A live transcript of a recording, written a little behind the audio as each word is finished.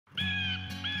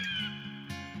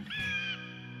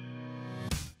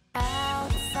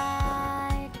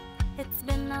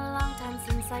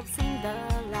I've seen the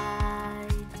light.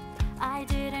 I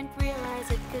didn't realize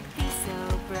it could be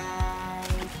so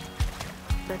bright.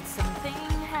 But something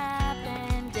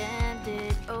happened and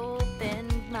it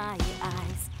opened my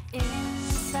eyes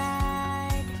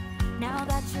inside. Now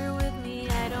that you're with me,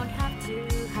 I don't have to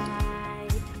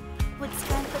hide. With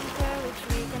strength and courage,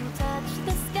 we can touch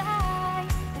the sky.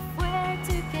 If we're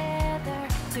together,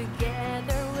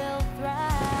 together we'll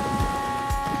thrive.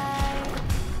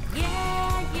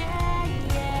 Yeah, yeah,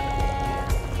 yeah.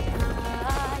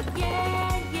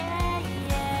 Yeah, yeah,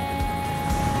 yeah.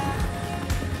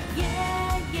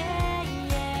 Yeah, yeah,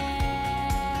 yeah.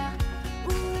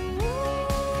 Ooh.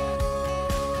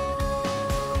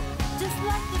 Just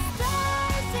like the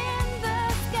stars in the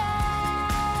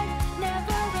sky,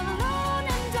 never alone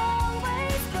and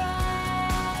always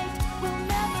bright. We'll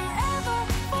never ever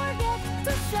forget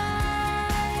to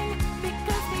shine,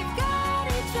 because we've got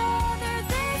each other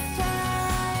this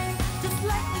time. Just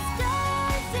like the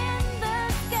stars in the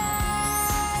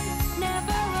sky,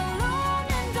 never alone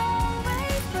and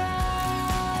always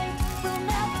bright. We'll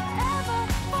never ever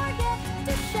forget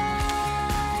to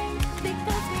shine,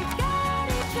 because we've got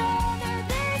each other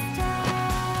this time.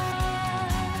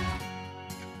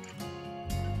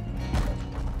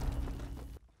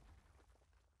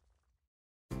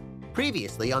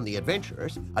 Previously on The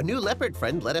Adventurers, a new leopard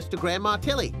friend led us to Grandma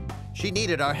Tilly. She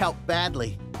needed our help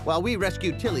badly. While we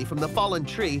rescued Tilly from the fallen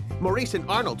tree, Maurice and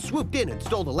Arnold swooped in and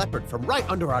stole the leopard from right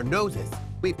under our noses.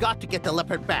 We've got to get the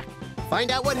leopard back. Find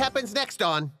out what happens next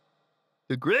on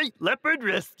The Great Leopard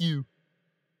Rescue.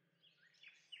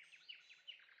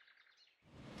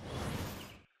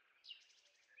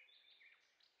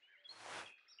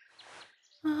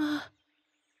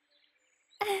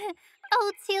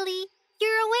 Oh, Tilly,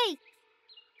 you're awake.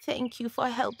 Thank you for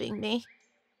helping me.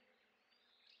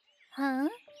 Huh?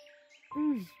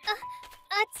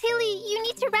 Tilly, you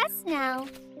need to rest now.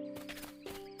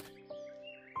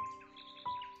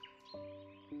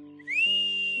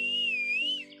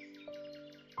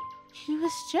 He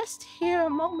was just here a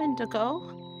moment ago.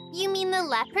 You mean the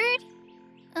leopard?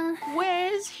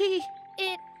 Where is he?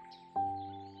 It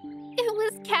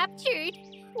was captured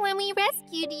when we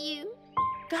rescued you.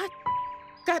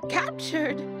 Got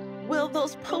captured. Will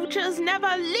those poachers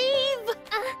never leave?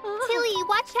 Tilly,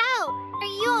 watch out. Are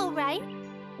you all right?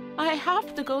 I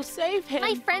have to go save him.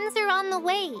 My friends are on the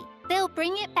way. They'll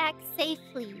bring it back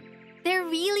safely. They're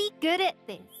really good at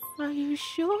this. Are you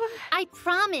sure? I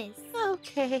promise.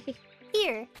 Okay.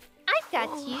 Here, I've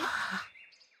got you.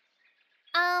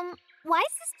 Why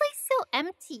is this place so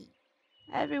empty?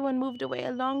 Everyone moved away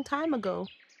a long time ago.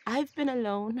 I've been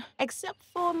alone, except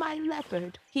for my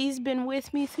leopard. He's been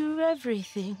with me through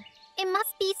everything. It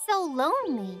must be so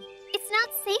lonely. It's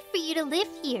not safe for you to live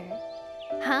here.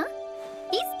 Huh?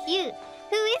 He's cute.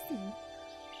 Who is he?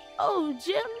 Oh,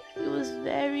 Jim, he was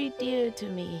very dear to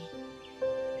me.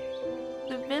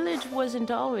 The village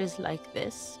wasn't always like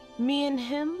this. Me and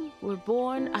him were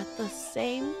born at the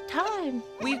same time.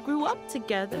 We grew up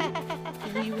together.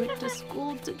 We went to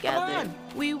school together.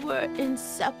 We were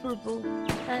inseparable.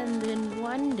 And then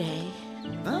one day...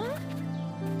 Huh?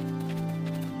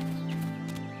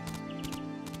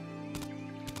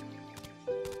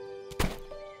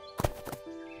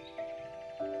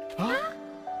 Huh?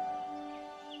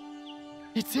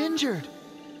 It's injured.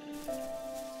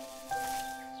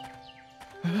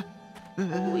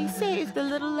 We saved the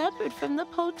little leopard from the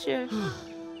poacher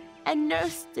and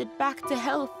nursed it back to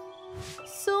health.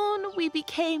 Soon we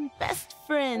became best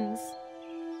friends.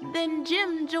 Then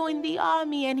Jim joined the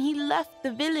army and he left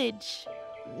the village.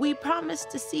 We promised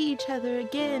to see each other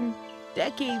again.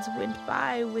 Decades went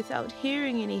by without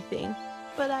hearing anything,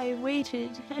 but I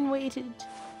waited and waited.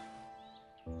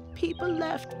 People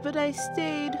left, but I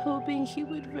stayed, hoping he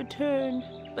would return.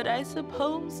 But I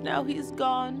suppose now he's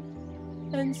gone.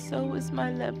 And so is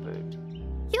my leopard.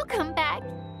 He'll come back.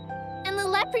 And the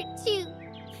leopard, too.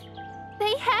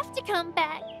 They have to come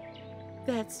back.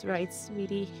 That's right,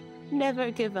 sweetie.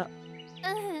 Never give up.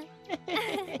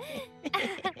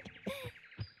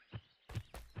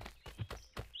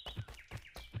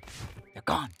 They're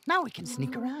gone. Now we can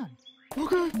sneak around.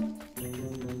 Okay.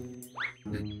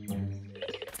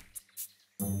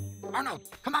 Arnold,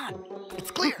 come on.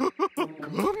 It's clear.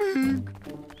 Coming.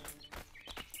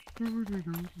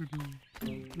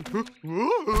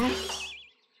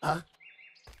 Huh?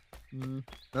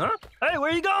 Huh? Hey, where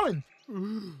are you going?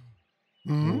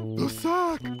 The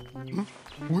sack.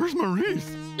 Where's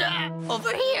Maurice?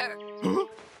 Over here. Huh?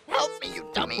 Help me, you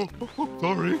dummy.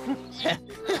 Sorry.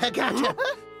 I gotcha.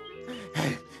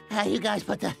 You guys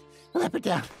put the leopard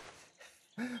down.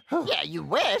 Yeah, you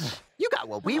wish. You got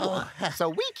what we want, so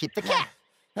we keep the cat.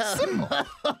 Simple.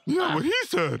 Yeah, what he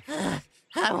said.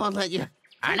 I won't let you.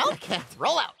 Arnold,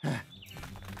 roll out.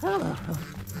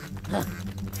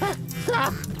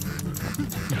 Stop!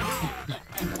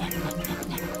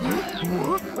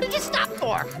 What did you stop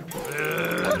for?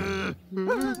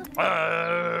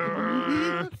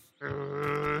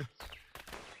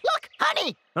 Look,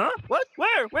 honey! Huh? What?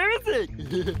 Where? Where is it?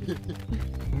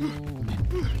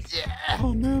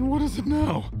 Oh man, what is it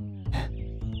now?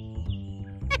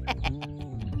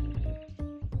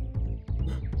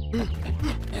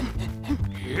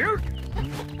 Here.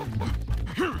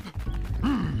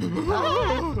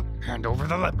 Hand over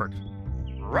the leopard.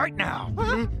 Right now.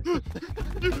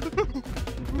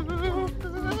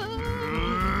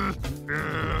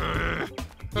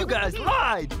 You guys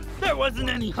lied. There wasn't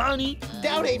any honey.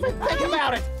 Don't even think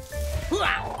about it!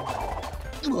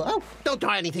 Whoa, don't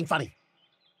try anything funny.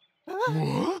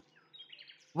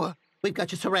 What? We've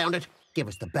got you surrounded. Give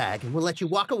us the bag and we'll let you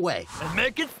walk away. And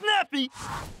make it snappy.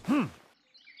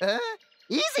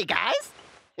 Easy, guys.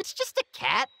 It's just a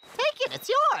cat. Take it, it's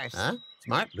yours. Huh?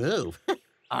 Smart move.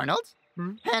 Arnold,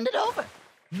 hand it over.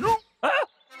 No. All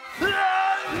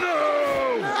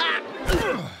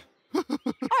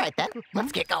right, then.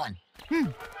 Let's get going.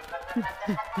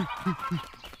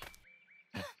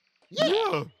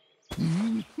 Yeah.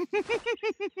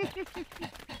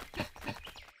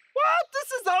 What?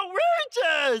 This is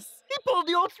outrageous! He pulled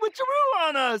the old switcheroo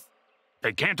on us!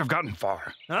 They can't have gotten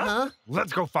far. Huh?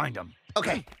 Let's go find them.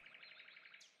 Okay.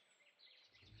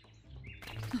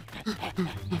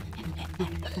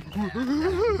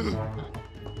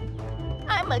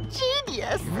 I'm a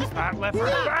genius. That leopard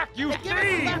back, you Give us the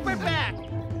thief! leopard back!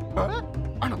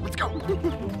 Arnold, let's go.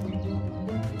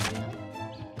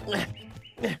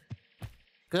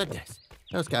 Goodness,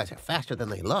 those guys are faster than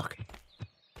they look.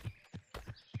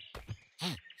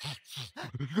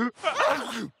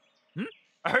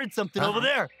 I heard something over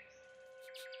there.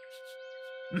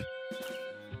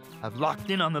 I've locked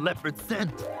in on the leopard's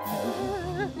scent.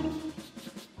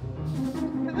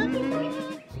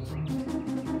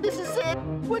 This is it.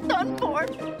 We're done for.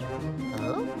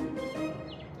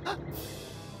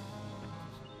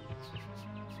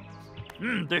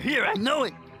 They're here, I know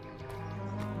it.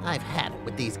 I've had it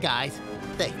with these guys.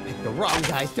 They picked the wrong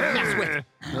guys to mess with.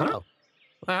 Oh,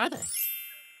 where are they?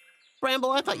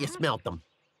 Bramble, I thought you smelled them.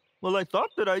 Well, I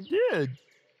thought that I did.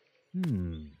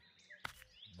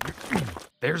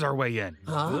 There's our way in.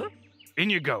 Huh?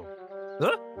 In you go.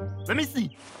 Huh? Let me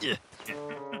see.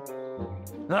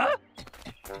 Huh?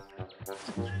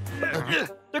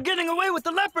 They're getting away with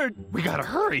the leopard. We gotta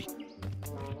hurry.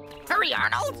 Hurry,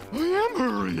 Arnold. I am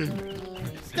hurrying.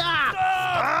 Stop!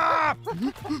 Ah!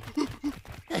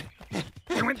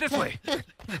 They went this way.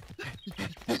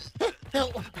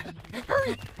 No.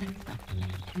 Hurry.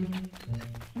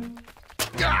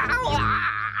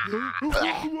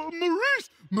 Maurice!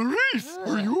 Maurice!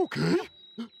 Are you okay?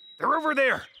 They're over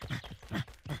there.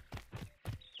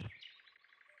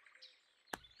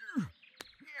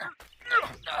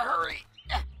 Hurry.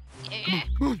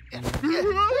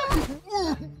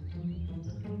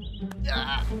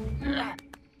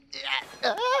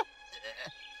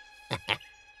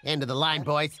 End of the line,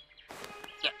 boys.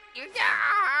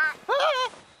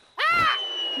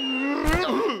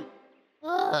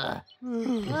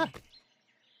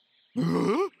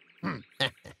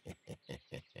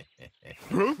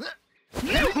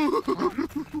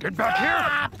 Get back here.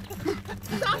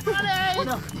 Stop running!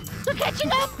 No. They're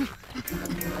catching up!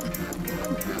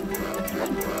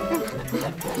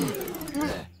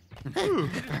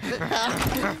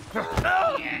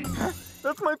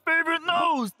 That's my favorite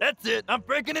nose. That's it. I'm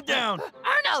breaking it down.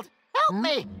 Arnold, help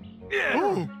me!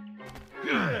 Oh,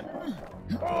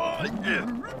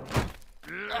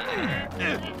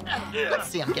 Let's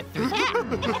see him get through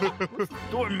that. What's the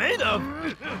door made of?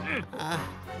 Huh?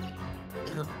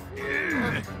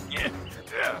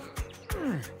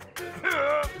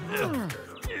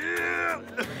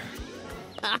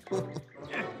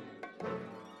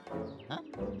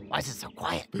 Why is it so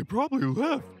quiet? they probably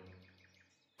left.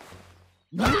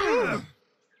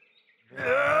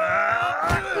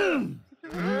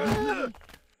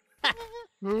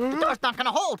 The door's not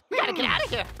gonna hold. We gotta get out of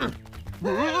here.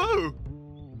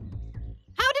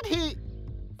 How did he...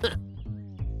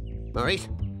 Maurice,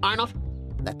 Arnold,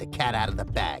 let the cat out of the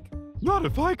bag. Not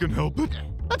if I can help it.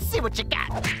 Let's see what you got.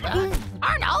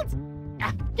 Arnold!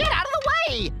 Get out of the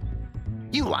way!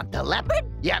 You want the leopard?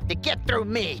 You have to get through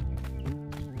me.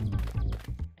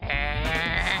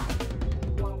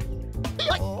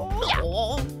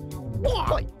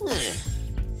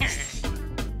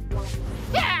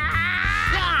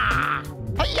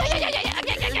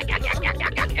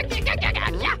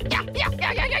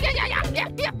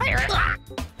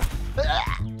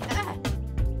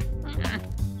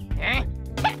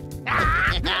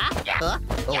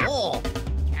 Oh.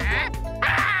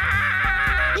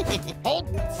 Hold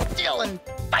still and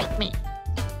fight me.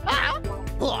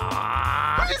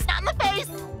 It's not in the face.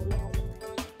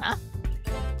 Huh?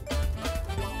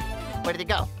 Where did he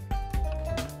go?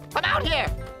 Come out here.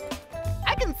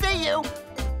 I can see you.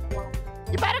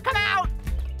 You better come out.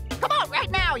 Come out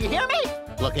right now. You hear me?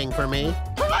 Looking for me?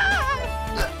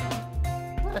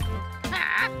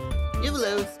 You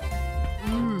lose.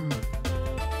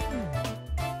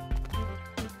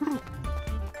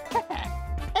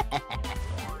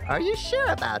 Are you sure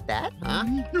about that? Huh?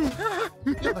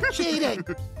 You're cheating.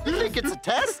 You think it's a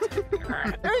test?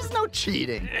 There's no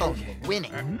cheating. Oh,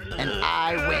 winning. And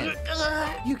I win.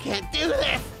 You can't do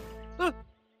this.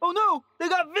 Oh no, they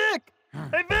got Vic!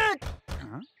 Hey, Vic!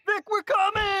 Vic, we're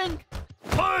coming!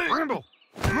 Hey! Bramble!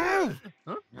 Move!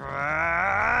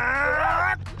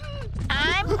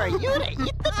 Time for you to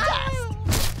eat the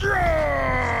dust.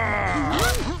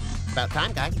 About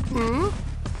time, guys.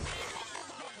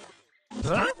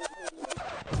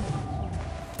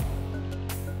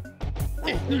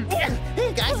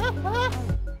 Hey, guys.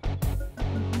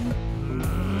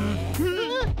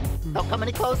 Don't come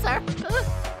any closer.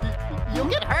 You'll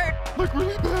get hurt. Like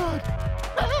really bad.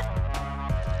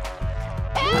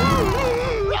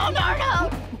 Run,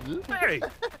 Arnold! Hey!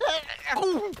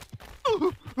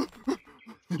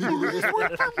 This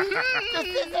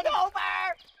isn't over.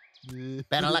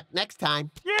 Better luck next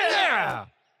time. Yeah!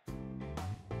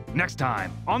 Next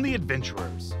time on The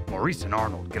Adventurers, Maurice and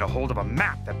Arnold get a hold of a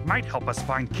map that might help us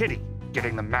find Kitty.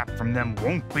 Getting the map from them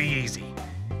won't be easy.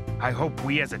 I hope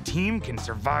we as a team can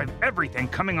survive everything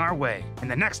coming our way in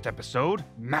the next episode,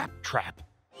 Map Trap.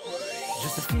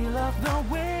 Just the feel of the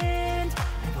wind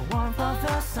and the warmth of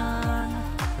the sun.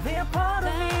 They are part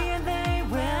of me and they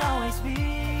will always be.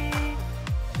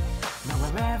 Now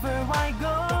wherever I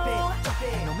go,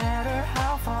 no matter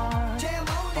how far,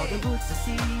 all the woods to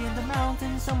see and the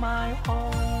mountains are my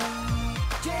home.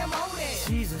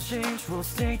 Seasons change, we'll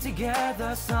stay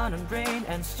together, sun and rain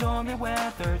and stormy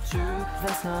weather too.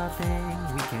 There's nothing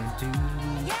we can do.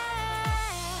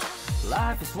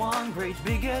 Life is one great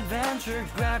big adventure.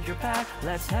 Grab your pack,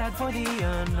 let's head for the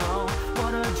unknown.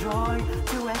 What a joy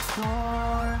to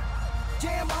explore.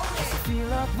 Just the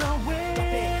feel of the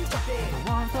wind, the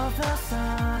warmth of the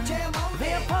sun.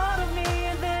 They are part of me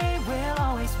and they will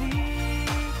always be.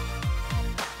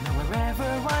 Now wherever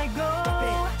I go,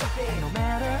 no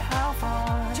matter how far,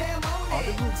 all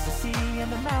the woods to see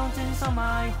and the mountains are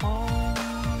my home.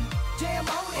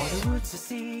 All the woods to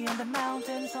see and the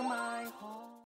mountains are my home.